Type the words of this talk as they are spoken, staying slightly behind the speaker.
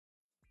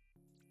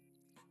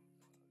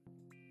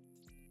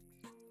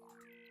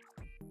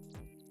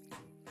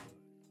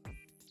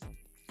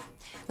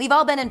We've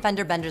all been in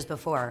fender benders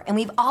before, and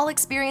we've all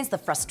experienced the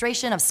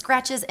frustration of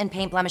scratches and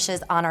paint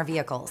blemishes on our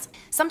vehicles.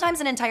 Sometimes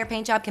an entire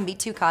paint job can be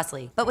too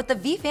costly, but with the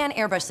vFan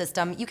airbrush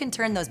system, you can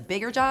turn those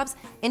bigger jobs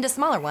into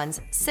smaller ones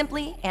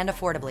simply and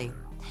affordably.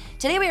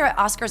 Today we are at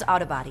Oscar's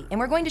Autobody, and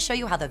we're going to show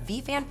you how the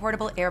vFan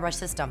portable airbrush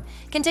system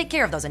can take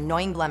care of those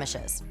annoying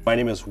blemishes. My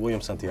name is William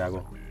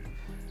Santiago.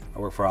 I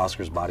work for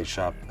Oscar's Body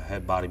Shop,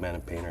 head body man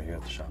and painter here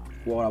at the shop.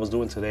 What I was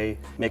doing today,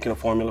 making a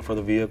formula for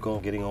the vehicle,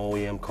 getting an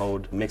OEM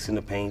code, mixing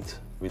the paint,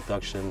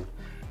 reduction,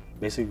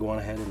 basically going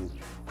ahead and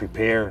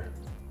prepare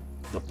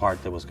the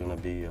part that was going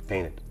to be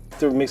painted.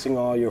 After mixing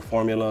all your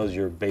formulas,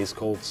 your base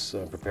coats,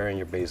 preparing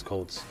your base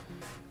coats,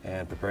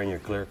 and preparing your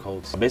clear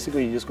coats,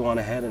 basically you just go on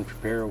ahead and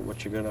prepare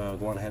what you're going to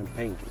go on ahead and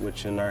paint,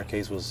 which in our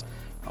case was,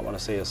 I want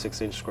to say, a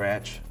 6-inch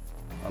scratch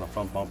on a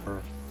front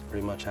bumper.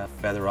 Pretty much have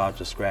feather out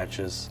the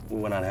scratches. We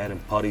went on ahead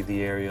and puttied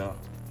the area.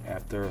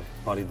 After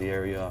puttied the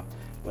area,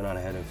 went on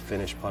ahead and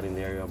finished putting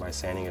the area by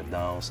sanding it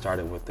down.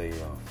 Started with a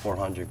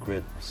 400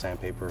 grit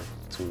sandpaper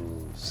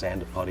to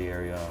sand the putty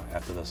area.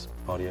 After the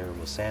putty area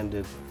was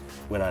sanded,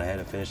 went on ahead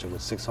and finished it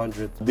with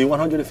 600. The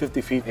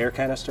 150 feet air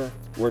canister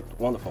worked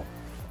wonderful.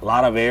 A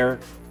lot of air.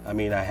 I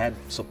mean, I had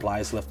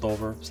supplies left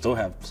over, still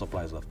have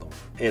supplies left over.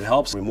 It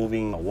helps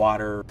removing the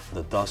water,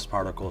 the dust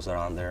particles that are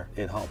on there.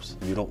 It helps.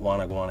 You don't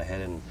want to go on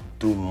ahead and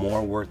do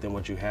more work than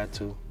what you had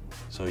to.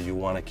 So you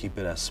want to keep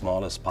it as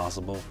small as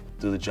possible,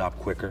 do the job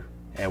quicker.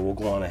 And we'll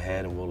go on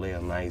ahead and we'll lay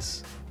a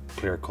nice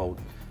clear coat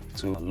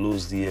to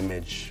lose the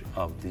image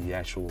of the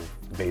actual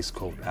base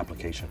coat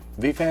application.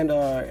 vFan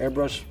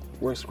airbrush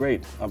works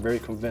great. I'm very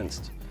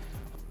convinced.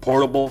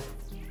 Portable,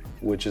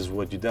 which is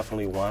what you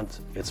definitely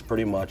want. It's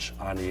pretty much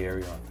on the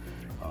area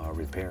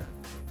repair.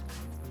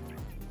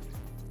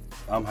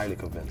 I'm highly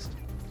convinced.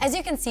 As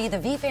you can see, the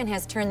vFan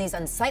has turned these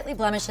unsightly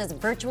blemishes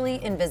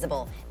virtually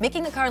invisible,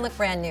 making the car look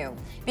brand new.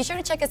 Be sure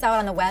to check us out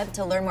on the web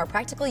to learn more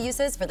practical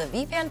uses for the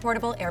vFan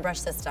portable airbrush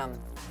system.